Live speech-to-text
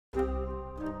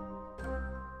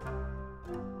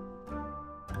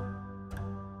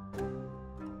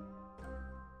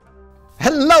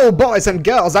Hello, boys and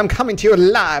girls. I'm coming to you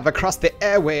live across the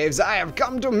airwaves. I have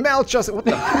come to melt your... What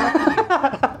the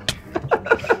fuck?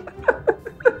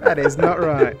 That is not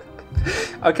right.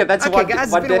 Okay, that's okay, one.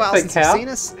 guys, it's been a while since you've seen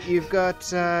us. You've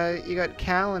got you got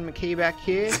Cal and Mckee back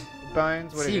here.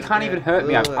 Bones. What See, you can't even hurt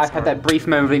me. I've had that brief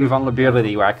moment of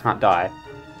invulnerability where I can't die.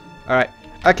 All right.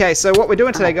 Okay, so what we're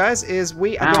doing today, guys, is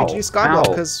we are going to do Skyblock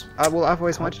because well, I've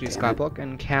always wanted to do Skyblock,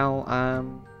 and Cal,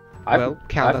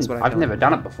 Cal does what I I've never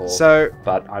done it before. So,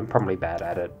 but I'm probably bad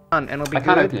at it. And it'll be I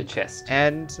can't open a chest.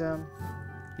 And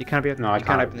you can't be. No, you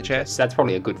can't open the chest. That's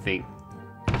probably a good thing.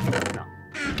 No.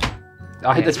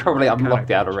 That's probably I'm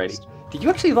locked out already. Did you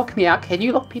actually lock me out? Can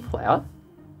you lock people out?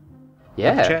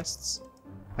 Yeah. Chests.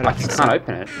 I can't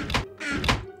open it.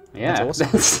 Yeah. That's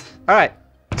awesome. All right.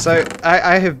 So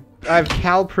I have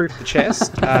Cal-proofed the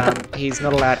chest. He's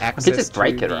not allowed access. I could just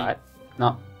break it, right?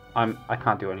 No, I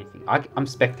can't do anything. I'm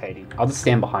spectating. I'll just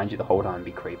stand behind you the whole time and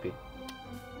be creepy.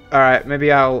 All right.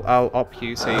 Maybe I'll op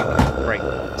you so you can break.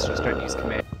 Let's just don't use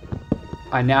command.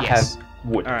 I now have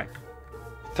wood. All right.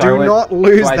 Do not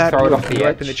lose that wood if you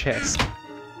open the chest.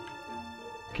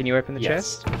 Can you open the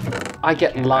chest? I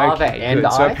get lava and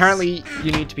ice. So apparently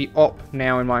you need to be op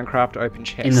now in Minecraft to open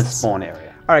chests. In the spawn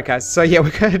area. Alright guys, so yeah,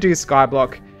 we're going to do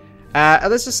Skyblock.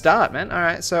 Let's just start, man.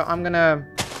 Alright, so I'm gonna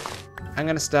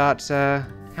start, how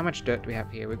much dirt do we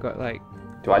have here? We've got like...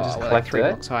 Do I just collect like 3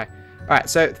 blocks high. Alright,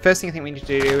 so the first thing I think we need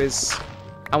to do is...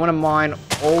 I want to mine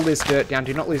all this dirt down.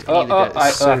 Do not lose any of the dirt.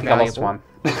 I think I lost one.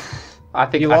 I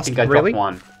think I dropped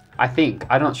one.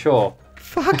 I'm not sure.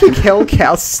 Fucking hell,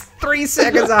 Cal. 3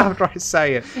 seconds after I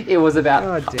say it. It was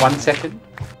about 1 second.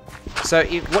 So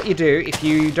what you do, if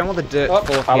you don't want the dirt to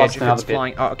fall off the edge, if it's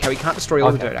flying... Oh, okay, we can't destroy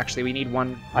all the dirt, actually. We need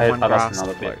one grass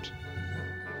to float.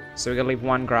 So we're going to leave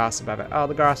one grass above it. Oh,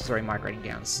 the grass is already migrating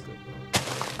down. This is good.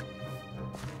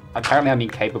 Apparently I'm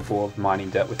incapable of mining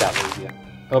dirt without losing it.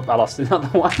 Oh, I lost another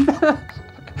one.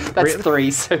 That's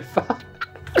 3 so far.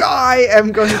 I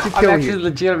am going to kill you. I've actually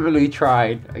legitimately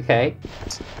tried, okay?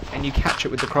 And you catch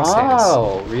it with the crosshairs.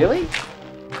 Oh, really?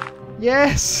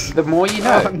 Yes! The more you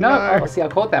know. Oh, no. Oh, see, I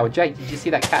caught that with Jake. Did you see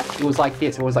that catch? It was like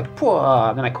this. It was like, Pwah!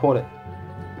 And then I caught it.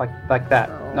 Like that.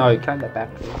 Oh. No, turn that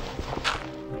back, please.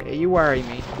 Yeah, you worry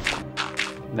me.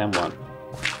 Then what?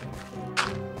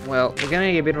 Well, we're going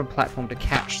to need a bit of a platform to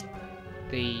catch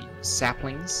the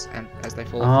saplings and as they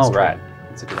fall off the right.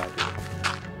 That's a good idea.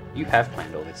 You have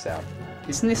planned all this out.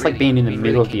 Isn't this like being in the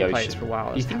middle of the ocean? For a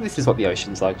while, you think this is what the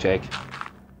ocean's like, Jake?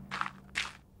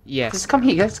 Yes. Just come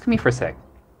here. Just come here for a sec.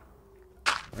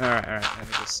 Alright. Let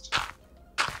me just...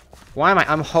 Why am I...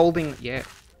 I'm holding... Yeah.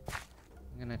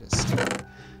 I'm gonna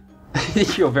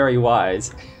just... You're very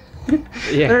wise.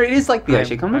 Yeah. No, it is like the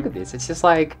ocean. Come look at this. It's just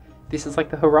like... This is like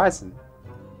the horizon.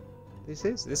 This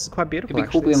is quite beautiful, It'd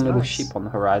be cool being a little ship on the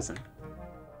horizon.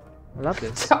 I love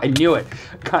this. I knew it.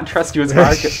 Can't trust you as far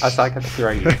as I can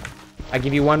throw you. I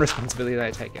give you one responsibility that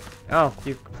I take it. Oh,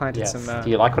 you've planted some... Do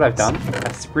you like what I've done?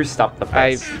 I spruced up the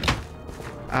place.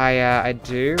 I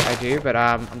do, but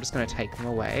I'm just going to take them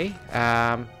away.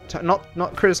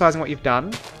 Not criticizing what you've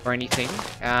done or anything.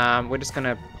 We're just going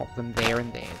to pop them there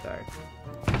and there, though.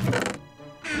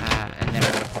 And then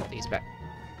I'm going to pop these back.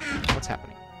 What's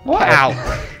happening? What? Ow!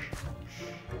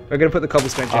 We're going to put the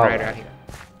cobblestone generator out here.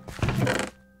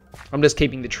 I'm just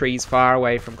keeping the trees far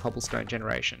away from cobblestone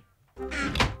generation.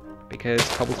 Because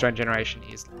cobblestone generation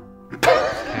is...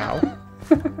 Cow.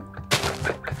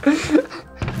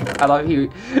 I love you.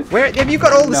 Where have you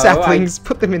got all the saplings?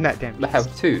 Put them in that damn. I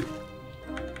have 2.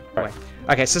 Right.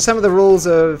 Okay, so some of the rules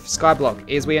of Skyblock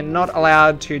is we are not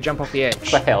allowed to jump off the edge.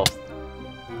 For hell.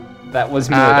 That was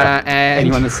murder.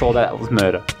 Anyone that saw that was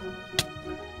murder.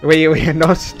 We are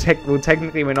not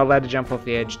technically we're not allowed to jump off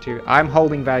the edge too. I'm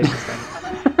holding valuables then.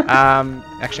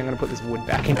 Actually I'm gonna put this wood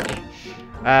back in here.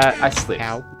 I slipped.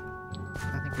 Ow.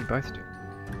 I think we both do.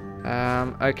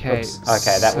 Okay. Oops.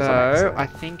 Okay, that was so I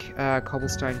think I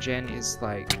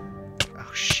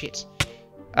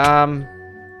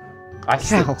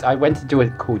slipped. I went to do a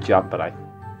cool jump, but I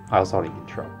was holding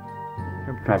control.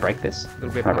 Can I break this? A little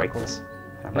bit Can I break this?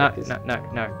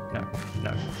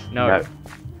 No.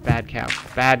 Bad cow.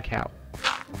 Bad cow.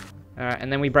 Alright,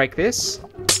 and then we break this.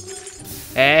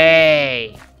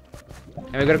 Hey!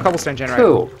 And we've got a cobblestone generator.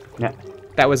 Cool. Yeah.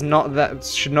 That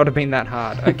should not have been that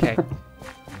hard. Okay.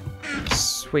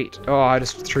 Sweet. Oh, I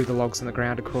just threw the logs on the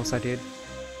ground. Of course I did.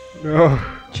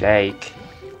 Oh. Jake.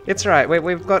 It's right.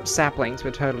 We've got saplings. We're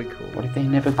totally cool. What if they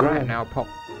never grow? Right, now I'll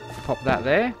pop that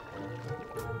there.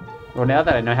 Well, now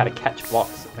that I know how to catch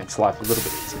blocks, it makes life a little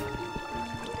bit easier.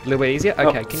 A little bit easier?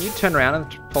 Okay, Can you turn around and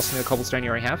toss me the cobblestone you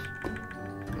already have?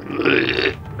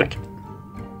 Okay.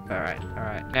 Alright.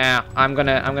 Now, I'm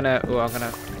gonna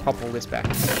pop all this back.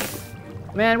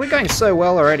 Man, we're going so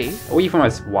well already. We've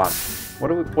almost won.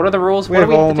 What are the rules? We've what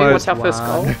do we have to do? almost What's our first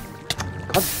goal? won.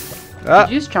 God,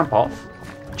 did you just jump off?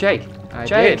 Jake. I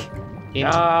Jake. did.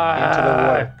 Into the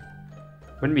water.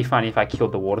 Wouldn't it be funny if I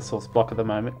killed the water source block at the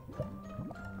moment?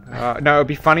 No, it'd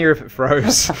be funnier if it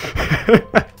froze.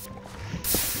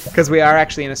 Because we are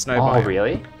actually in a snow biome. Oh,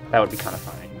 really? That would be kind of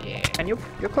funny. Yeah. And you're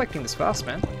collecting this fast,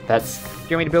 man. That's... Do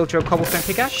you want me to build your cobblestone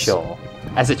pickaxe? Sure.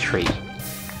 As a treat.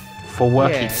 For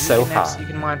working so hard. You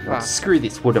can mine fast. Screw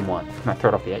this wooden one. Can I throw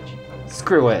it off the edge?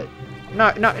 Screw it.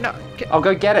 No. I'll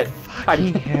go get it.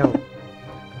 Fucking hell.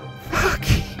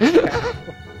 Fucking hell.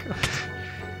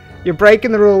 You're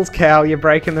breaking the rules, Cal. You're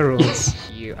breaking the rules.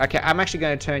 Okay, I'm actually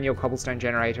going to turn your cobblestone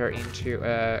generator into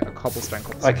a cobblestone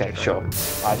Okay, generator. sure.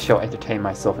 I shall entertain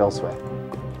myself elsewhere.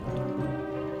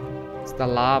 It's the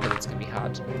lava that's going to be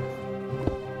hard to move.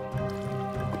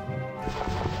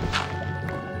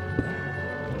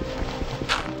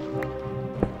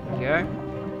 There we go.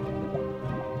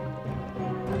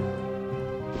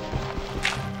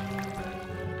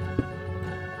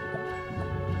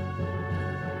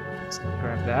 Let's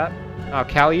grab that. Oh,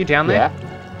 Cal, are you down there?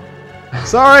 Yeah.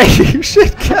 Sorry!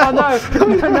 Shit, Cal! Oh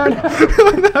no! No!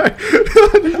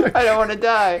 Oh, no! I don't want to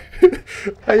die!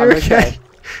 Are you okay?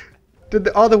 Did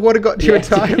the water got to you in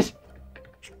time?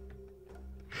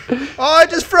 Oh, I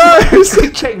just froze!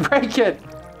 Jake, break it!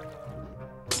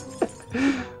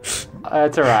 It's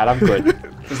alright, I'm good.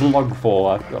 It's a long fall,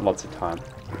 I've got lots of time.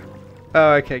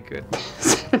 Oh, okay, good.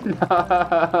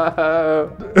 No!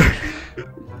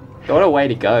 What a way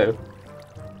to go.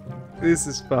 This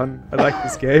is fun. I like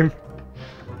this game.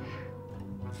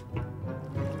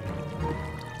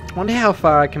 I wonder how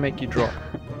far I can make you drop.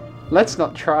 Let's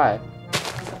not try.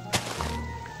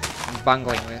 I'm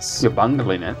bungling this. You're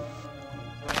bungling it.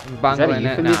 I'm bungling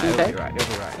it. No, euphemism, it'll be right.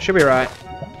 It'll be right. Should be right.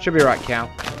 Should be right,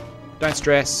 Cal. Don't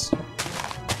stress.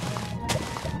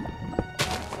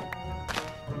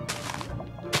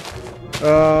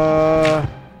 Oh,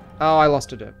 I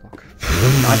lost a dirt block.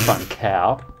 Nice one,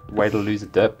 Cal. Way to lose a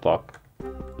dirt block.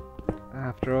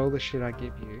 After all the shit I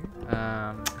give you,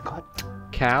 God.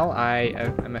 Cal, I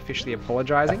am officially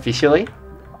apologizing. Officially?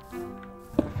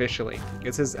 Officially.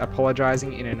 This is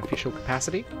apologizing in an official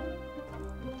capacity.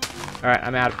 Alright,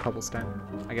 I'm out of cobblestone.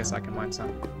 I guess I can mine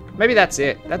some. Maybe that's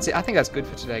it. That's it. I think that's good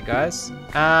for today, guys.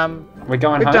 We're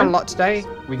going home? We've done a lot today.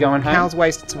 We going home? Cal's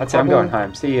wasted some That's it, I'm cobble. going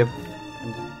home. See you.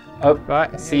 Oh,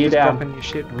 Right, see you just down. dropping your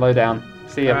shit. Low down.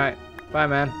 See you. Alright, bye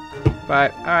man. Bye.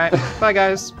 Alright, bye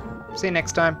guys. See you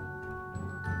next time.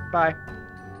 Bye.